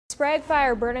Sprague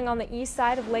fire burning on the east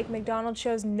side of Lake McDonald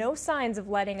shows no signs of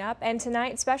letting up, and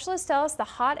tonight specialists tell us the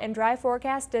hot and dry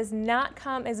forecast does not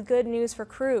come as good news for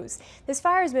crews. This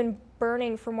fire has been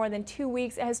burning for more than 2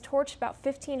 weeks. It has torched about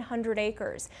 1,500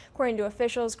 acres. According to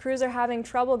officials, crews are having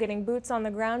trouble getting boots on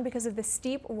the ground because of the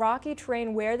steep, rocky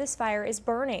terrain where this fire is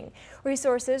burning.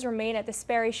 Resources remain at the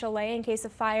Sprague Chalet in case a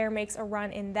fire makes a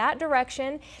run in that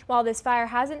direction. While this fire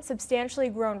hasn't substantially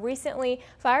grown recently,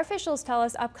 fire officials tell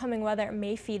us upcoming weather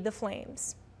may feed the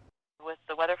flames. With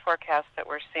the weather forecast that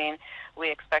we're seeing,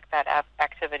 we expect that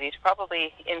activity to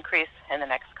probably increase in the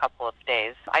next couple of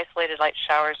days. Isolated light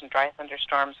showers and dry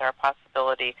thunderstorms are a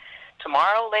possibility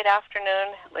tomorrow late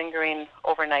afternoon, lingering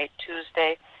overnight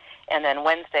Tuesday, and then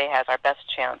Wednesday has our best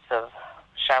chance of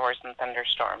showers and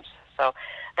thunderstorms. So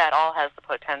that all has the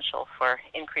potential for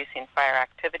increasing fire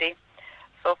activity.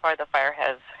 So far the fire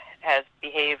has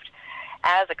behaved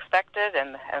as expected,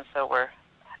 and so we're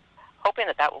hoping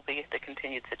that will be the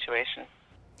continued situation.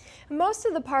 Most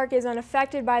of the park is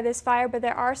unaffected by this fire, but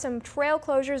there are some trail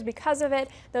closures because of it.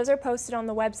 Those are posted on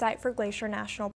the website for Glacier National